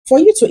For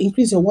you to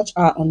increase your watch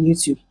hour on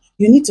YouTube,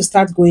 you need to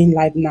start going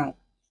live now.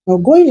 Now,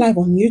 going live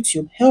on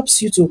YouTube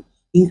helps you to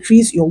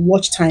increase your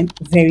watch time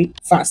very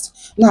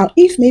fast. Now,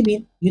 if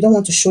maybe you don't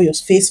want to show your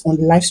face on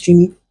the live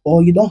streaming,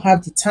 or you don't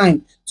have the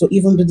time to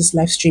even do this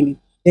live streaming,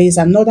 there is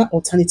another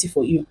alternative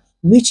for you,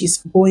 which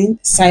is going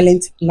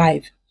silent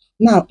live.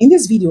 Now, in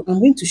this video, I'm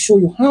going to show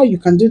you how you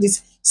can do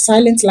this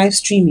silent live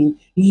streaming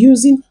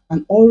using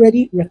an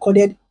already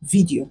recorded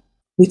video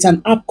with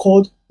an app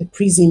called the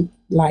Prism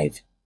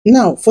Live.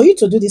 Now, for you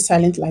to do this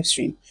silent live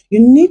stream, you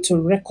need to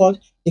record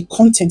the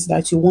content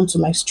that you want to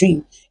live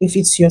stream. If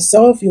it's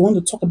yourself, you want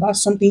to talk about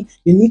something,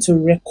 you need to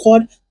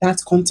record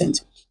that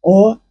content.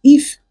 Or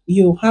if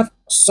you have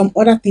some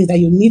other things that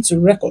you need to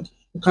record,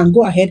 you can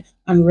go ahead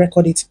and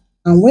record it.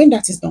 And when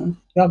that is done,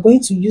 you are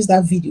going to use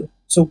that video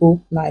to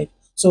go live.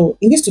 So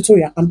in this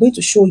tutorial, I'm going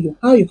to show you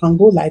how you can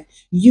go live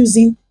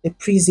using the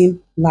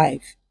Prism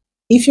Live.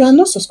 If you are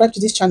not subscribed to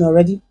this channel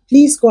already,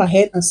 please go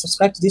ahead and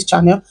subscribe to this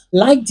channel,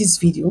 like this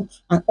video,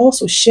 and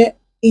also share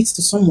it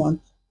to someone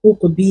who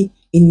could be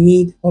in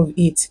need of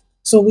it.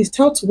 So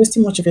without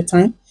wasting much of your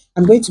time,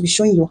 I'm going to be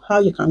showing you how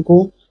you can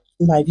go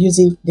live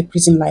using the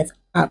Prism Live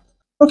app.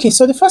 Okay,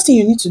 so the first thing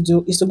you need to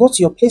do is to go to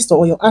your Play Store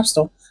or your App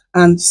Store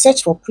and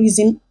search for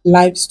Prism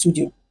Live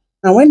Studio.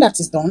 And when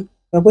that is done,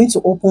 you are going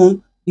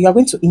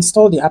to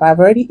install the app. I've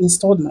already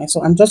installed mine,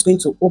 so I'm just going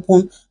to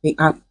open the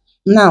app.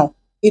 Now,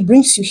 it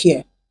brings you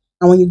here.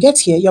 And when you get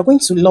here, you're going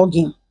to log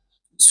in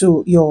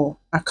to your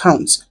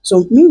account.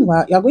 So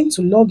meanwhile, you're going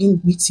to log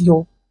in with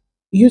your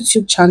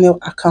YouTube channel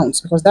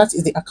account, because that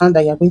is the account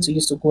that you're going to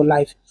use to go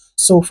live.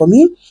 So for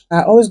me,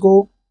 I always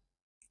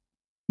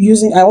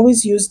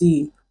use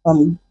the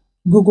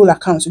Google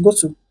account. You go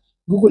to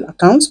Google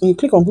account. When you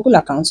click on Google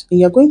account, then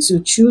you're going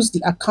to choose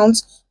the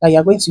account that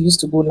you're going to use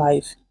to go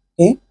live.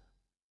 Okay.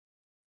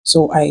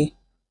 So when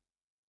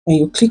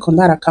you click on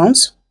that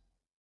account,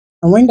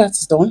 and when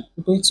that's done,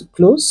 you're going to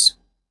close.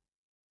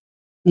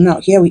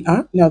 Now, here we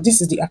are. Now, this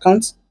is the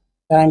account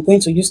that I'm going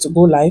to use to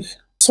go live.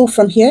 So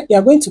from here, you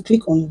are going to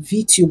click on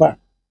VTuber.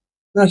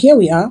 Now, here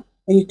we are.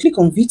 When you click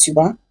on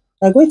VTuber,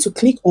 you are going to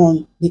click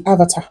on the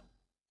avatar.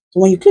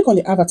 So when you click on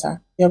the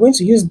avatar, you are going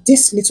to use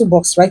this little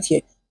box right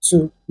here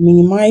to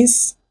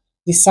minimize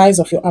the size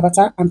of your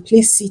avatar and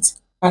place it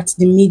at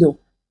the middle.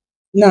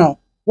 Now,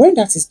 when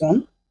that is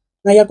done,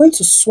 now you're going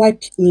to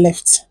swipe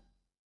left.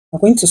 You're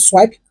going to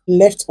swipe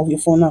left of your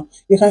phone. Now,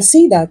 you can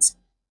see that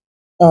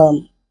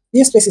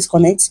this place is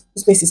connect,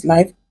 this place is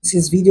live, this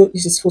is video,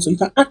 this is photo. You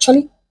can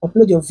actually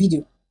upload your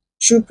video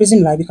through Prism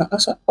Live. You can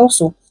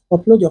also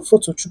upload your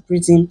photo through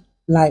Prism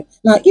Live.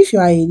 Now, if you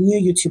are a new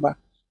YouTuber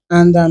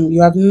and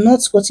you have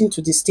not gotten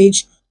to the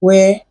stage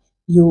where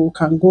you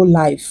can go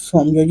live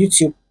from your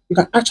YouTube, you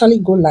can actually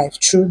go live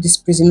through this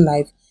Prism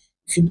Live.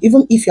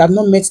 Even if you have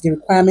not met the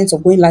requirements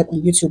of going live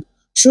on YouTube,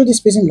 through this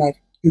Prism Live,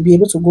 you'll be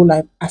able to go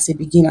live as a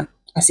beginner,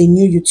 as a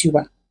new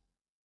YouTuber.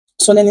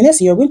 So then the next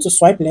thing, you're going to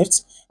swipe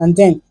left, and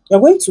then you're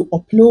going to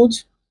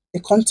upload the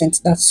content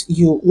that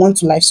you want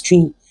to live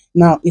stream.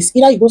 Now, it's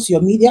either you go to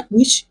your media,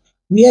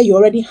 where you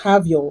already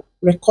have your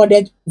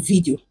recorded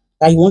video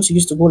that you want to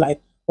use to go live,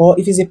 or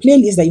if it's a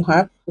playlist that you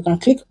have, you can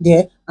click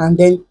there and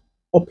then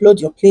upload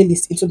your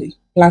playlist into the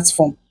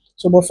platform.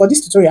 So, but for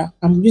this tutorial,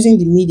 I'm using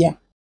the media.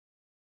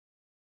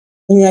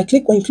 When you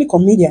click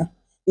on media,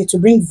 it will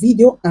bring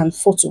video and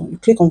photo. You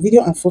click on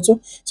video and photo.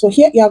 So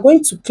here you are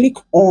going to click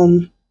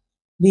on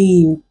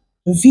the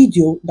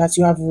video that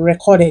you have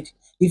recorded,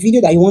 the video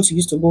that you want to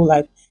use to go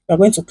live. You're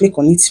going to click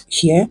on it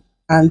here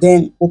and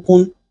then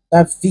open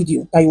that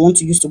video that you want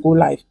to use to go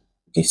live.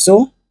 Okay,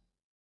 so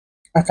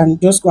I can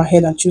just go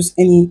ahead and choose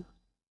any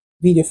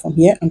video from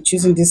here. I'm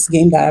choosing this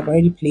game that I've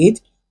already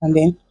played, and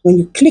then when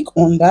you click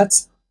on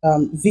that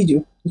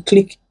video, you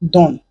click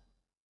done.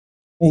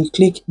 Then you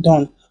click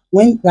done.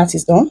 When that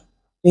is done,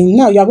 then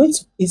now you are going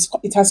to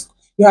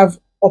you have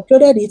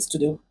uploaded it to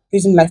the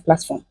Prism Live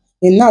platform.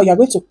 Then now you are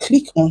going to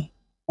click on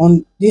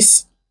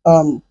this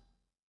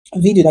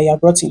video that you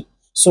have brought in.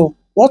 So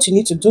what you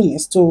need to do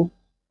is to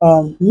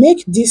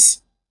make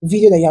this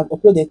video that you have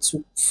uploaded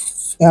to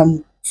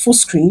full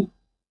screen.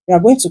 You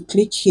are going to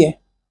click here.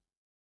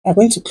 You are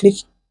going to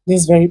click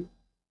this very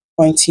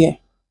point here.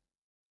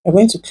 You're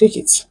going to click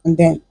it, and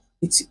then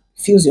it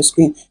fills your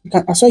screen. You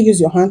can also use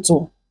your hand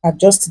to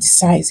adjust the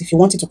size. If you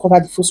want it to cover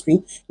the full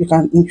screen, you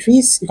can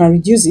reduce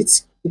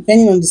it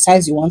depending on the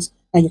size you want,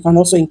 and you can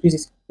also increase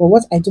it. But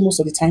what I do most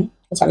of the time,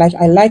 what I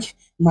like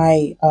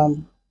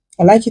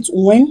it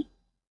when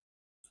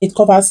it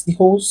covers the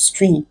whole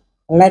screen.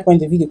 I like when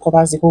the video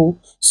covers the whole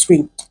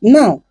screen.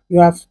 Now you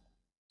have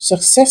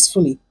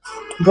successfully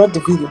brought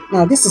the video.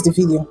 Now this is the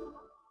video.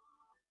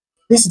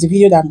 This is the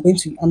video that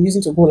I'm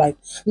using to go live.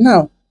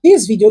 Now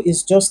this video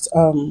is just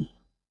I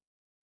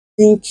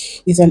think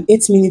it's an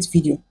 8-minute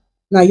video.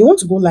 Now you want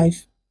to go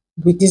live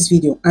with this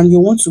video, and you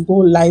want to go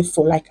live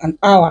for like an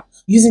hour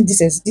using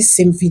this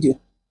same video.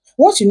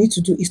 What you need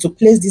to do is to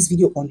place this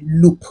video on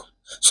loop,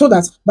 so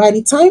that by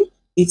the time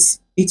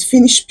it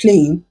finished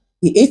playing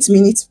the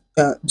 8-minute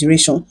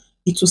duration,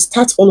 it will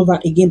start all over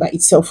again by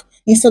itself,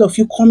 instead of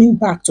you coming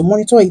back to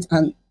monitor it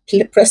and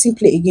pressing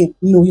play again.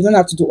 No, you don't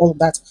have to do all of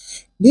that.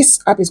 This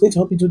app is going to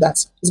help you do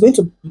that. It's going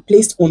to be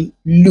placed on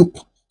loop.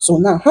 So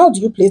now, how do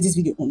you place this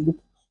video on loop?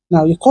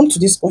 Now, you come to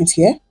this point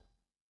here.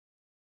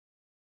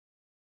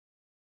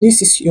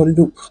 This is your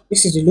loop.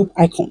 This is the loop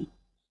icon.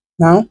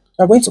 Now,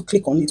 you're going to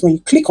click on it. When you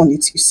click on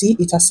it, you see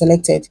it has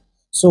selected.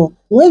 So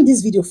when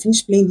this video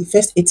finishes playing the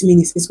first 8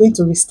 minutes, it's going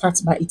to restart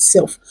by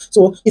itself.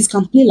 So it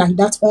can play like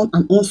that on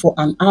and on for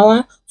an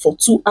hour, for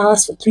 2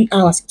 hours, for 3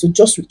 hours. It will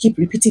just keep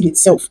repeating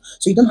itself.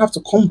 So you don't have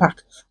to come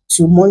back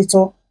to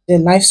monitor the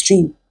live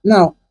stream.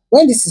 Now,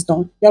 when this is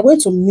done, you are going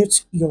to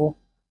mute your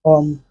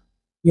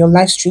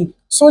live stream,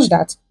 such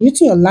that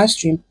muting your live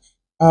stream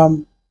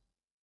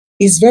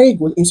is very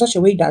good in such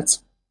a way that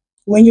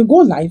when you go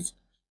live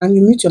and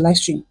you mute your live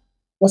stream,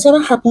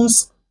 whatever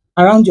happens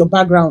around your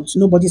background,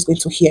 nobody's going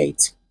to hear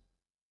it.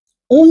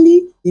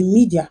 Only the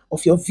media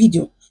of your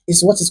video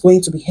is what is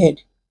going to be heard.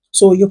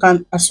 So you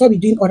can as well be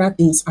doing other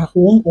things at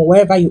home or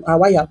wherever you are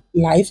while you're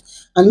live,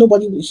 and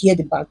nobody will hear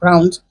the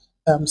background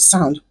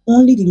sound.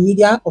 Only the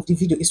media of the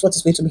video is what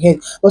is going to be heard.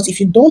 But if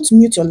you don't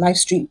mute your live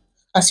stream,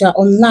 as you're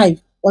on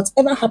live,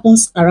 whatever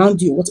happens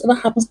around you, whatever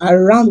happens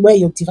around where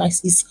your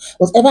device is,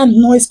 whatever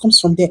noise comes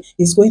from there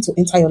is going to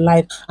enter your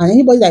live, and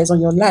anybody that is on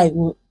your live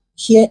will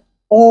hear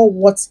all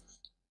what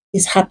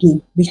is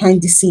happening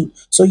behind the scene.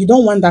 So you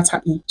don't want that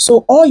happening.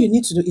 So all you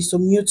need to do is to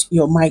mute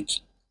your mic.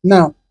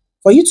 Now,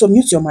 for you to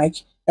mute your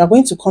mic, you are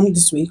going to come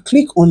this way.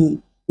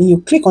 When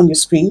you click on your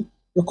screen,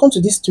 you'll come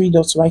to these 3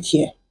 dots right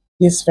here.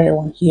 This very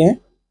one here.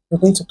 You're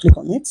going to click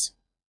on it.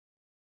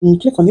 When you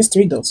click on these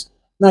 3 dots,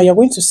 now you're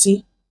going to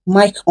see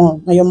mic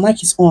on. Now your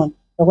mic is on.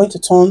 You're going to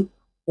turn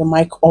your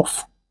mic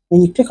off.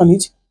 When you click on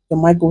it,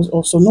 your mic goes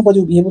off. So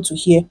nobody will be able to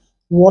hear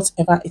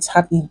whatever is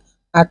happening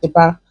at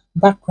the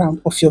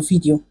background of your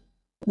video.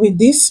 With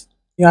this,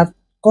 you have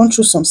gone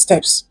through some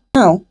steps.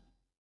 Now,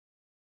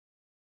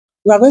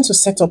 we are going to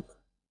set up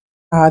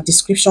our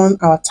description,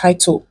 our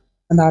title,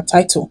 and our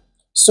title.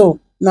 So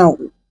now,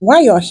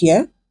 while you're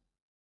here,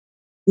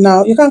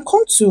 now you can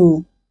come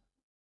to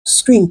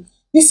screen.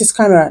 This is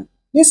camera.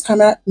 This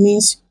camera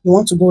means you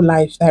want to go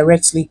live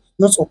directly,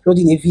 not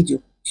uploading a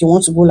video. If you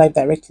want to go live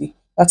directly,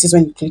 that is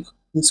when you click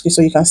on screen.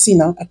 So you can see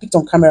now, I clicked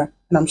on camera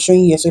and I'm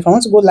showing you here. So if I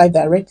want to go live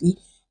directly,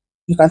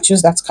 you can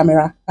choose that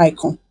camera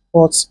icon.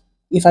 But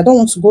if I don't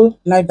want to go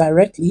live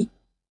directly,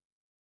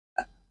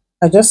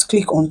 I just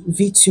click on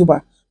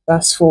VTuber.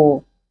 That's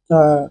for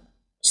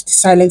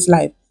silent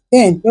live.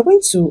 Then you're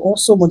going to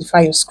also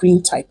modify your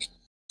screen type.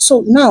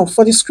 So now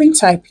for the screen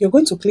type, you're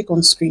going to click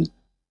on screen.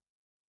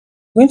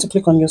 You're going to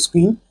click on your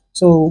screen.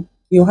 So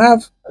you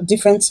have a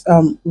different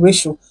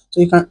ratio.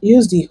 So you can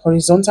use the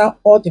horizontal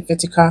or the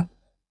vertical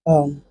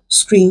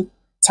screen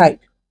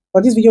type.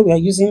 For this video, we are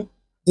using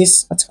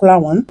this particular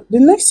one. The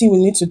next thing we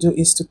need to do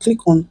is to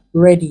click on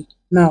ready.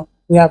 Now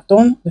we have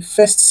done the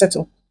first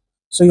setup.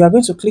 So you are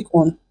going to click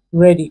on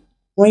ready.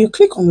 When you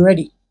click on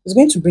ready, it's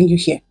going to bring you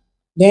here.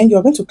 Then you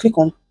are going to click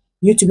on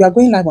YouTube. You are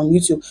going live on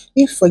YouTube.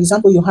 If, for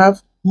example, you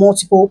have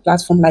multiple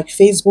platforms like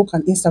Facebook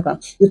and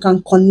Instagram, you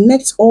can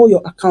connect all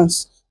your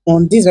accounts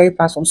on this very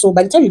platform. So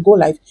by the time you go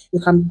live, you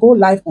can go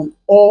live on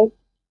all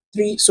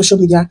 3 social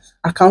media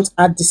accounts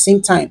at the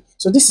same time.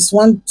 So this is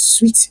one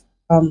sweet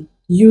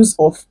use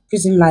of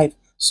Prism Live.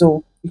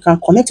 So you can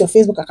connect your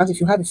Facebook account. If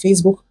you have a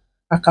Facebook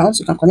account,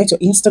 you can connect your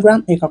Instagram,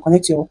 and you can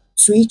connect your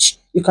Twitch.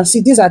 You can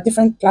see these are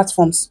different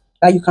platforms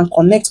that you can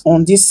connect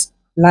on this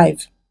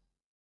live.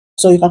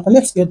 So you can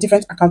connect your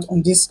different accounts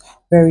on this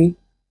very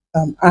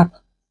app.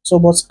 So,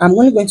 but I'm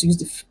only going to use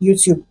the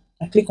YouTube.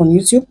 I click on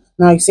YouTube.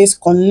 Now it says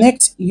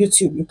connect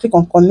YouTube. You click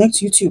on connect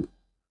YouTube.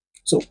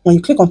 So when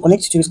you click on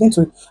connect YouTube, it's going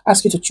to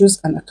ask you to choose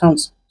an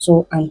account.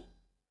 So I'm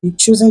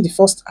choosing the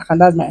first account.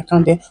 That's my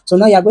account there. So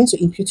now you're going to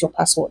input your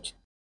password.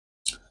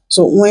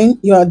 So when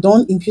you are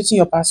done inputting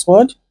your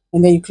password,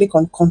 and then you click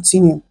on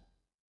continue,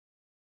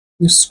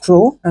 you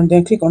scroll and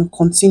then click on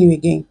continue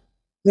again.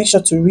 Make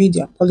sure to read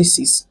your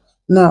policies.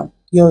 Now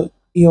your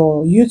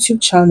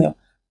YouTube channel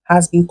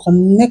has been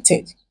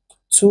connected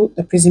to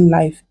the Prism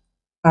Live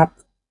app.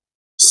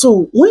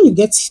 So when you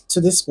get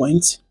to this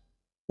point,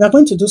 we are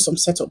going to do some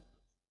setup.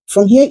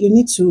 From here, you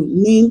need to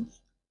name,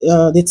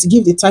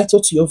 give the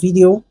title to your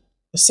video,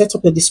 set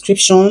up your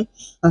description,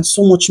 and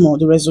so much more.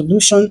 The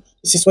resolution,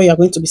 this is where you're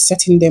going to be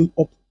setting them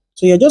up.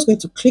 So you're just going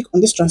to click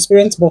on this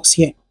transparent box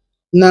here.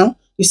 Now,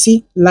 you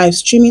see live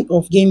streaming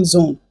of Game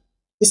Zone.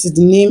 This is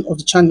the name of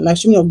the channel, live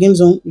streaming of Game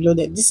Zone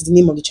Reloaded. This is the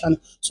name of the channel.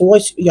 So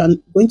what you are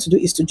going to do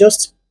is to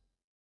just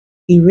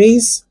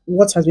erase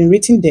what has been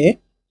written there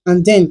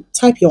and then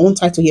type your own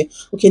title here.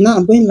 Okay, now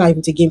I'm going live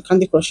with a game,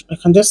 Candy Crush. I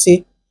can just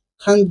say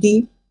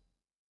Candy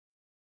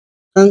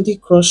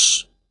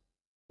Crush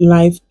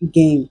live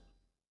game.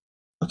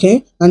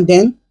 Okay, and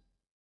then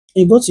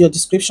you go to your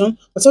description.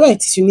 Whatever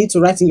it is you need to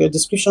write in your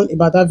description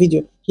about that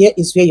video, here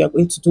is where you're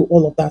going to do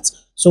all of that.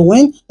 So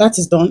when that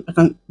is done, I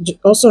can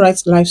also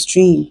write live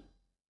stream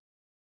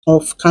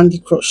of Candy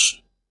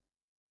Crush.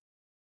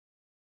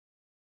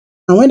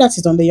 And when that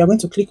is done, then you're going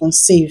to click on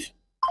save.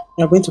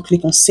 You're going to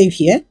click on save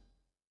here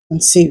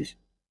and save.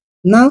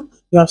 Now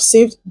You have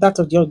saved that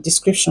of your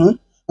description,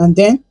 and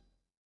then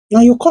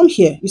now you come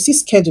here, you see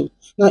schedule.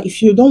 Now,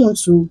 if you don't want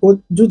to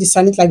go do the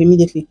silent live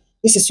immediately,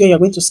 this is where you're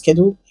going to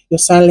schedule your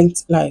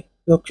silent live.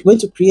 You're going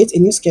to create a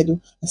new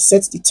schedule and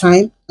set the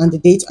time and the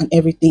date and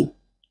everything.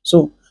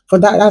 So for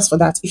that, that's for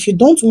that. If you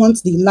don't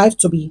want the live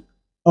to be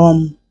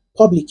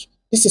public,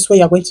 this is where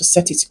you're going to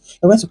set it.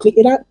 You're going to click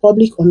either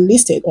public,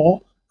 unlisted,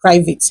 or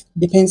private.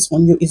 Depends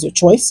on you, is your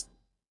choice.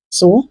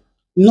 So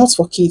not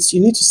for kids.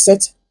 You need to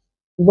set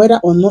whether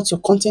or not your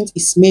content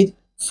is made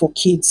for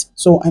kids.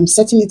 So I'm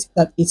setting it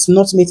that it's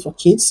not made for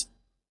kids.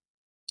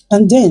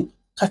 And then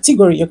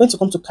category, you're going to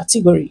come to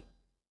category.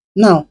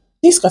 Now,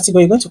 this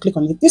category, you're going to click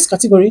on it. This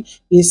category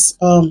is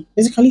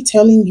basically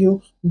telling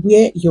you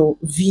where your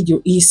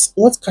video is.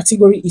 What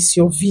category is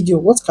your video?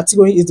 What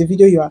category is the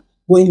video you are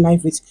going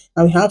live with?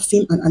 Now we have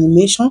film and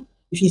animation.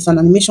 If it's an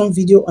animation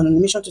video, an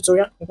animation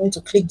tutorial, you're going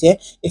to click there.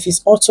 If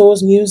it's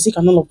autos, music,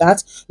 and all of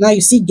that. Now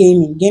you see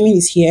gaming. Gaming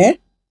is here.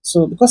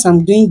 So because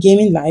I'm doing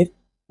gaming live,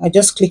 I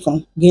just click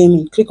on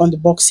gaming, click on the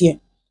box here,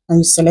 and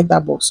you select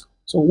that box.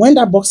 So when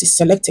that box is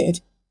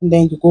selected,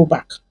 then you go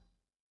back.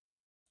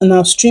 And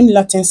now stream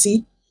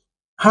latency,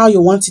 how you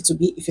want it to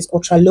be. If it's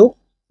ultra low,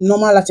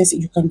 normal latency,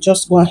 you can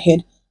just go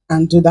ahead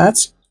and do that.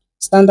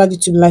 Standard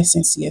YouTube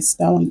license, yes,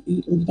 that one,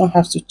 you don't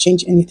have to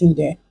change anything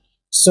there.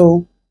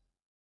 So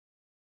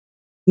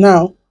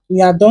now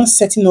we are done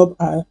setting up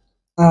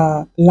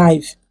our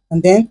live.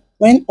 And then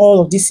when all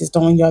of this is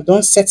done, you are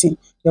done setting,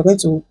 you're going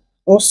to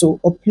also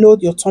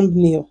upload your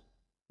thumbnail.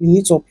 You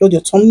need to upload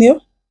your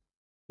thumbnail.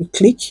 You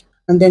click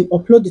and then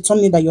upload the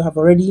thumbnail that you have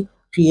already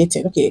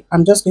created. Okay,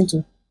 I'm just going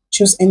to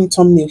choose any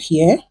thumbnail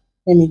here.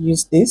 Let me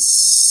use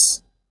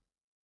this.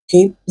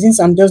 Okay, since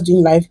I'm just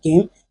doing live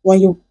game,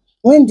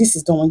 when this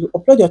is done, when you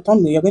upload your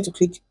thumbnail, you're going to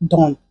click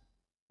done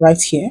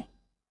right here.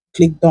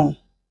 Click done.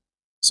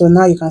 So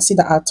now you can see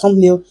that our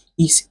thumbnail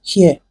is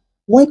here.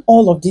 When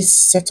all of this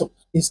setup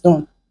is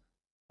done,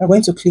 we're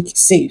going to click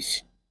save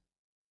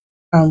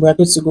and we're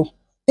good to go.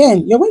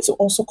 Then you're going to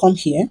also come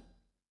here.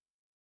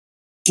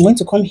 You're going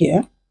to come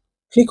here,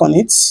 click on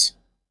it.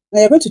 Now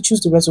you're going to choose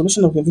the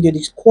resolution of your video,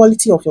 the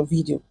quality of your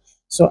video.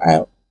 So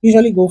I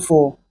usually go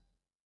for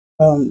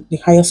the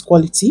highest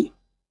quality,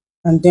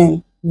 and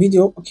then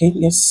video, okay,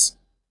 yes,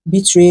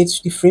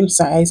 bitrate, the frame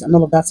size, and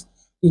all of that.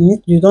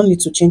 You don't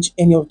need to change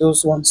any of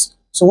those ones.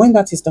 So when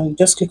that is done, you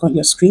just click on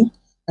your screen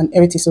and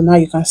everything. So now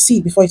you can see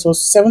before it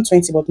was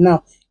 720, but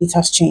now it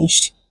has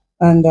changed.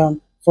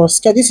 And for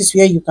schedule, this is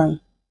where you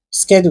can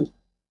schedule.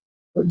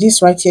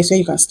 This right here is where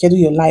you can schedule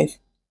your live.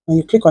 When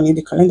you click on it,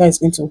 the calendar is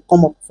going to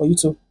come up for you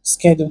to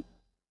schedule.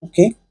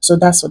 Okay, so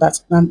that's for that.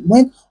 And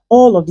when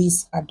all of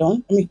these are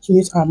done, let me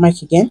mute our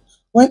mic again.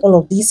 When all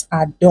of these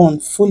are done,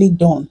 fully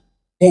done,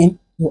 then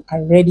you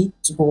are ready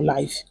to go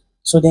live.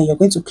 So then you're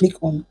going to click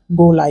on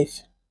go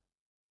live.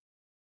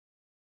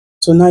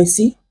 So now you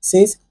see, it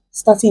says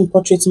starting in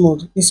portrait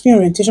mode. The screen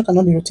orientation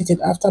cannot be rotated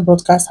after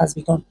broadcast has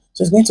begun.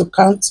 So it's going to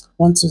count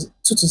 2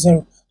 to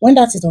 0. When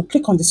that is done,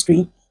 click on the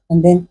screen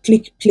and then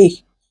click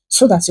play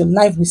so that your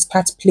live will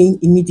start playing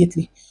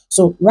immediately.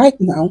 So right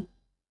now,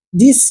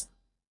 this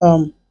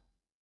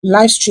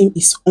live stream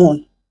is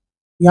on.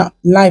 Yeah,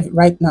 live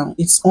right now.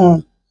 It's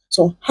on.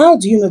 So how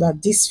do you know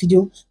that this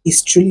video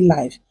is truly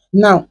live?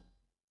 Now,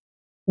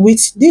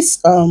 with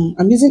this,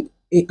 I'm using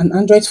an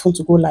Android phone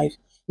to go live.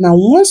 Now,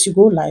 once you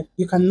go live,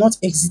 you cannot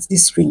exit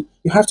this screen.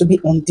 You have to be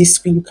on this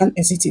screen. You can't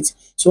exit it.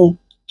 So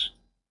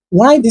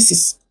while this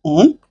is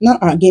on, now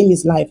our game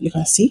is live. You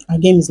can see our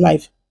game is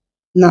live.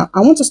 Now,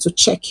 I want us to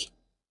check.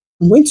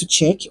 I'm going to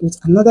check with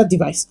another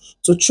device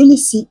to truly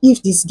see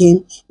if this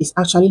game is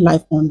actually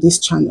live on this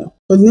channel.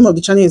 So the name of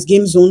the channel is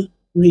Game Zone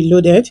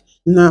Reloaded.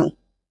 Now,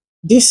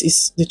 this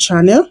is the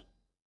channel.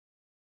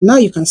 Now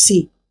you can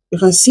see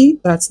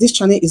that this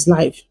channel is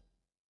live.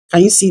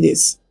 Can you see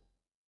this?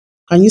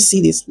 Can you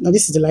see this? Now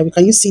this is the live.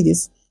 Can you see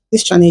this?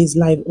 This channel is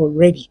live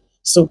already.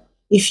 So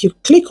if you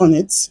click on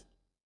it,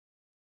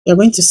 you're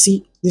going to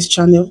see this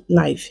channel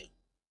live.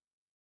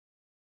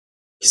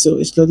 So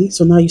it's loading.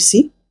 So now you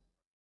see.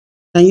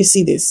 Can you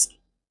see this?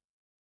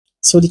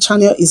 So the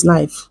channel is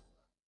live.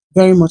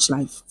 Very much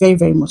live. Very,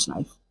 very much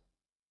live.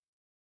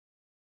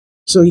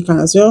 So you can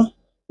as well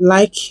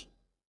like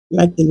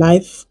the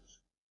live.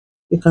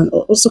 You can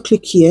also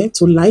click here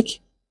to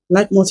like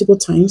multiple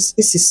times.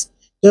 This is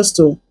just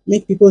to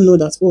make people know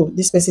that, oh,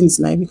 this person is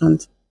live. You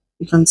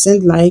can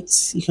send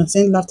likes, you can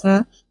send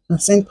laughter, you can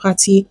send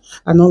party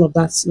and all of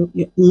that. So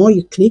the more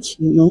you click,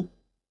 you know,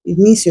 it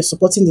means you're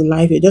supporting the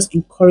live. You're just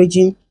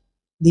encouraging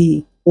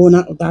the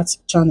owner of that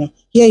channel.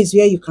 Here is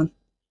where you can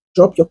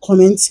drop your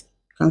comments.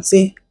 You can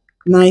say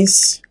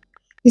nice.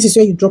 This is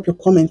where you drop your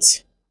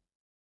comments.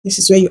 This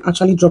is where you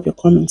actually drop your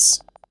comments.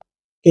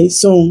 Okay,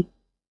 so,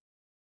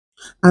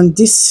 and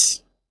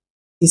this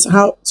is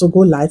how to go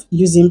live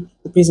using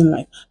the Prism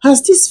Live.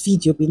 Has this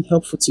video been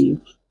helpful to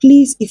you?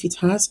 Please, if it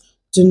has,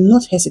 do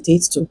not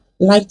hesitate to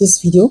like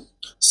this video,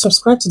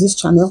 subscribe to this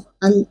channel,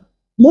 and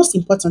most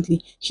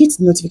importantly, hit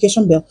the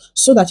notification bell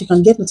so that you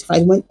can get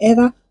notified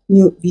whenever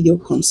new video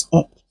comes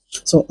up.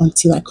 So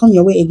until I come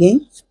your way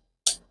again,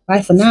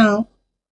 Bye for now.